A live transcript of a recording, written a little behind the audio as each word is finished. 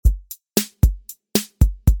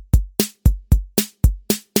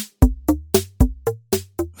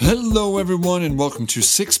Hello everyone and welcome to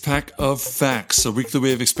Six Pack of Facts, a weekly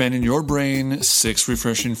way of expanding your brain, 6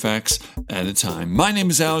 refreshing facts at a time. My name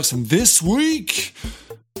is Alex and this week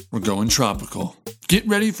we're going tropical. Get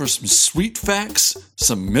ready for some sweet facts,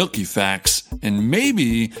 some milky facts, and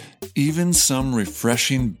maybe even some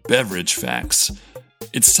refreshing beverage facts.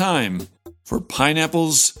 It's time for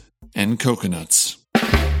pineapples and coconuts.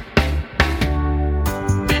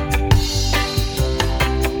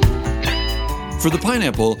 For the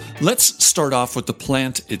pineapple, let's start off with the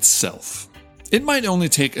plant itself. It might only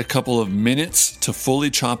take a couple of minutes to fully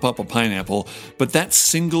chop up a pineapple, but that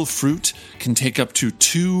single fruit can take up to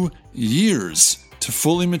 2 years to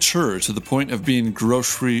fully mature to the point of being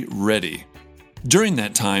grocery ready. During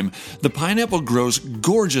that time, the pineapple grows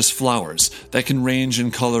gorgeous flowers that can range in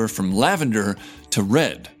color from lavender to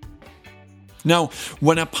red. Now,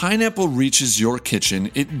 when a pineapple reaches your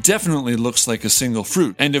kitchen, it definitely looks like a single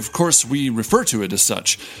fruit, and of course we refer to it as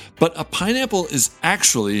such. But a pineapple is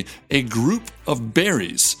actually a group of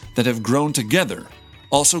berries that have grown together,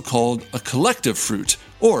 also called a collective fruit,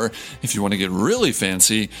 or, if you want to get really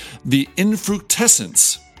fancy, the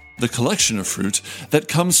infructescence, the collection of fruit that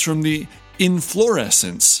comes from the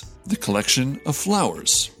inflorescence, the collection of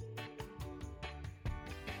flowers.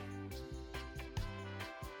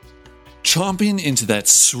 Chomping into that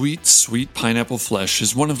sweet, sweet pineapple flesh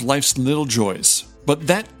is one of life's little joys, but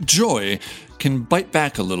that joy can bite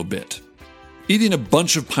back a little bit. Eating a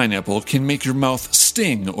bunch of pineapple can make your mouth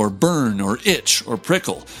sting or burn or itch or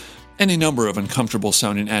prickle, any number of uncomfortable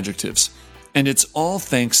sounding adjectives, and it's all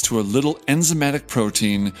thanks to a little enzymatic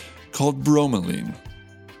protein called bromelain.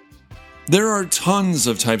 There are tons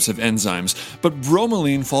of types of enzymes, but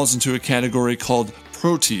bromelain falls into a category called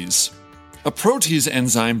protease. A protease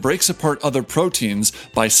enzyme breaks apart other proteins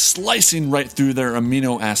by slicing right through their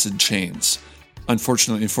amino acid chains.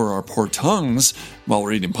 Unfortunately for our poor tongues, while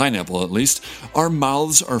we're eating pineapple at least, our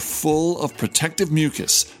mouths are full of protective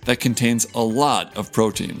mucus that contains a lot of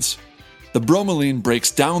proteins. The bromelain breaks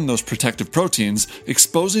down those protective proteins,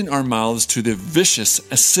 exposing our mouths to the vicious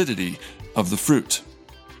acidity of the fruit.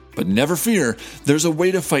 But never fear, there's a way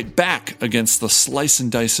to fight back against the slice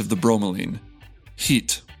and dice of the bromelain: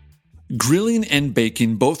 heat. Grilling and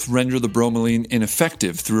baking both render the bromelain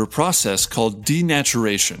ineffective through a process called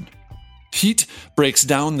denaturation. Heat breaks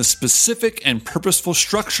down the specific and purposeful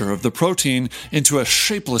structure of the protein into a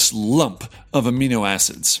shapeless lump of amino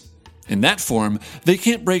acids. In that form, they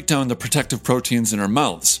can't break down the protective proteins in our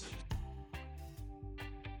mouths.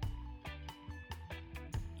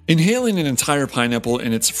 Inhaling an entire pineapple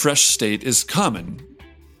in its fresh state is common,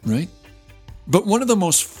 right? But one of the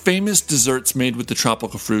most famous desserts made with the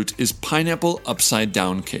tropical fruit is pineapple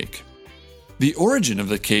upside-down cake. The origin of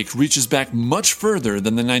the cake reaches back much further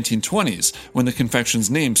than the 1920s, when the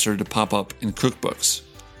confection's name started to pop up in cookbooks.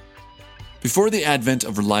 Before the advent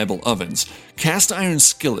of reliable ovens, cast iron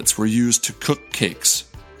skillets were used to cook cakes.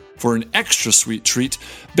 For an extra sweet treat,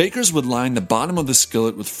 bakers would line the bottom of the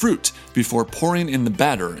skillet with fruit before pouring in the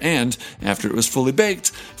batter and, after it was fully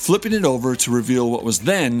baked, flipping it over to reveal what was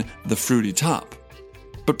then the fruity top.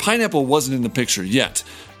 But pineapple wasn't in the picture yet,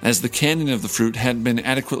 as the canning of the fruit hadn't been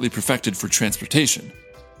adequately perfected for transportation.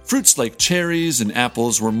 Fruits like cherries and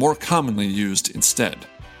apples were more commonly used instead.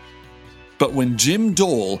 But when Jim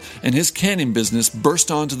Dole and his canning business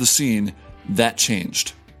burst onto the scene, that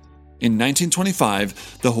changed. In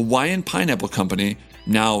 1925, the Hawaiian Pineapple Company,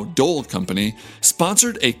 now Dole Company,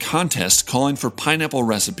 sponsored a contest calling for pineapple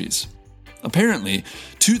recipes. Apparently,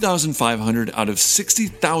 2,500 out of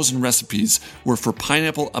 60,000 recipes were for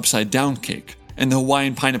pineapple upside-down cake, and the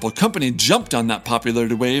Hawaiian Pineapple Company jumped on that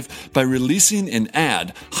popularity wave by releasing an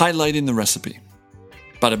ad highlighting the recipe.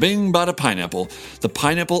 Bada bing, bada pineapple, the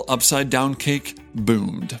pineapple upside-down cake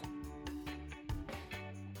boomed.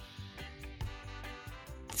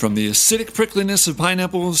 From the acidic prickliness of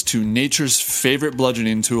pineapples to nature's favorite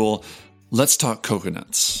bludgeoning tool, let's talk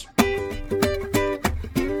coconuts.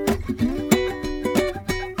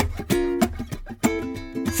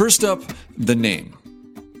 First up, the name.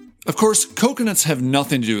 Of course, coconuts have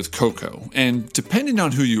nothing to do with cocoa, and depending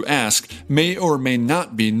on who you ask, may or may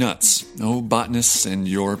not be nuts. Oh, botanists and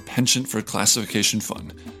your penchant for classification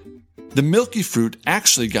fun. The milky fruit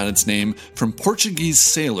actually got its name from Portuguese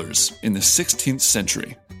sailors in the 16th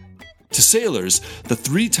century. To sailors, the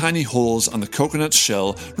 3 tiny holes on the coconut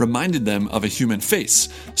shell reminded them of a human face,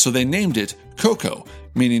 so they named it coco,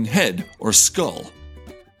 meaning head or skull.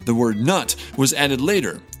 The word nut was added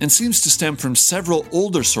later and seems to stem from several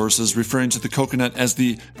older sources referring to the coconut as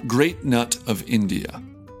the great nut of India.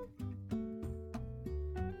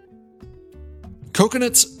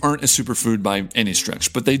 Coconuts aren't a superfood by any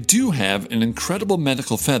stretch, but they do have an incredible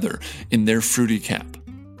medical feather in their fruity cap.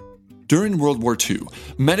 During World War II,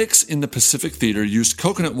 medics in the Pacific Theater used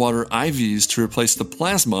coconut water IVs to replace the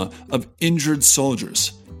plasma of injured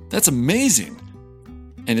soldiers. That's amazing!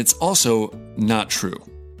 And it's also not true.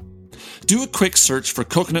 Do a quick search for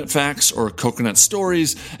coconut facts or coconut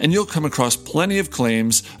stories, and you'll come across plenty of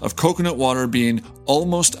claims of coconut water being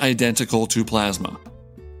almost identical to plasma.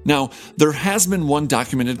 Now, there has been one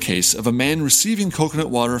documented case of a man receiving coconut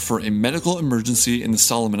water for a medical emergency in the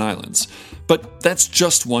Solomon Islands, but that's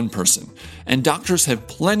just one person, and doctors have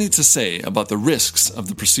plenty to say about the risks of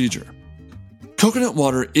the procedure. Coconut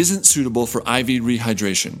water isn't suitable for IV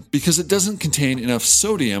rehydration because it doesn't contain enough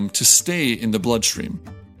sodium to stay in the bloodstream.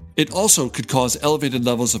 It also could cause elevated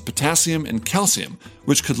levels of potassium and calcium,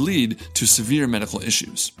 which could lead to severe medical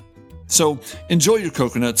issues. So enjoy your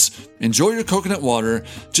coconuts, enjoy your coconut water,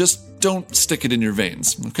 just don't stick it in your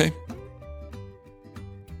veins, okay?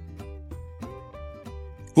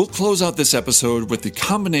 We'll close out this episode with the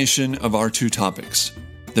combination of our two topics,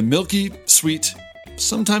 the milky, sweet,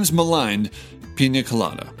 sometimes maligned Piña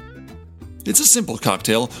Colada. It's a simple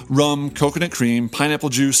cocktail, rum, coconut cream, pineapple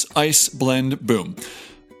juice, ice, blend, boom.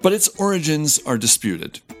 But its origins are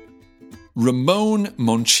disputed. Ramon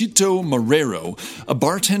Monchito Marrero, a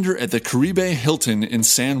bartender at the Caribe Hilton in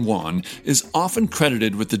San Juan, is often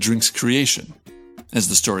credited with the drink's creation. As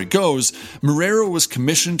the story goes, Marrero was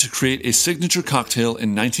commissioned to create a signature cocktail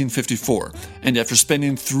in 1954, and after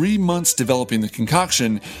spending 3 months developing the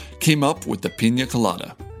concoction, came up with the Piña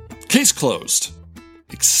Colada. Case closed.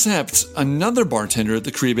 Except another bartender at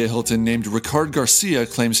the Caribe Hilton named Ricard Garcia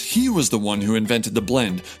claims he was the one who invented the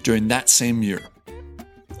blend during that same year.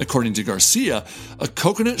 According to Garcia, a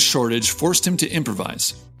coconut shortage forced him to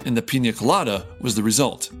improvise, and the Piña Colada was the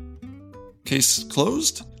result. Case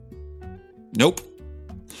closed? Nope.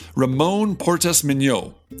 Ramon Portes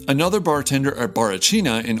Mignot, another bartender at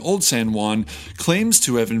Barachina in Old San Juan, claims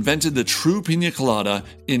to have invented the true Piña Colada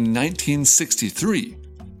in 1963.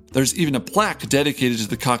 There's even a plaque dedicated to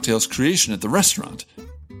the cocktail's creation at the restaurant.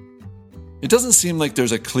 It doesn't seem like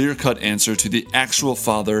there's a clear-cut answer to the actual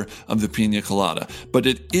father of the Piña Colada, but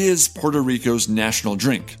it is Puerto Rico's national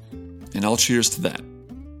drink, and I'll cheers to that.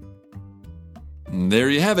 And there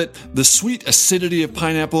you have it, the sweet acidity of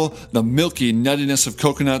pineapple, the milky nuttiness of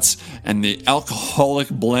coconuts, and the alcoholic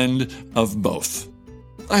blend of both.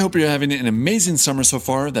 I hope you're having an amazing summer so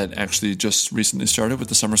far. That actually just recently started with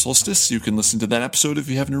the summer solstice. You can listen to that episode if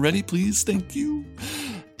you haven't already, please. Thank you.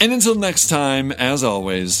 And until next time, as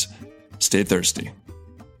always, stay thirsty.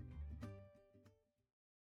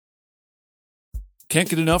 Can't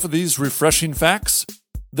get enough of these refreshing facts?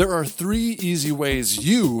 There are 3 easy ways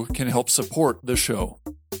you can help support the show.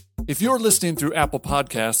 If you're listening through Apple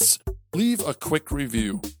Podcasts, leave a quick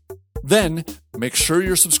review. Then, make sure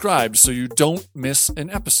you're subscribed so you don't miss an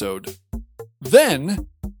episode. Then,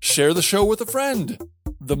 share the show with a friend.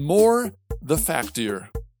 The more, the factier.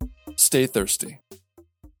 Stay thirsty.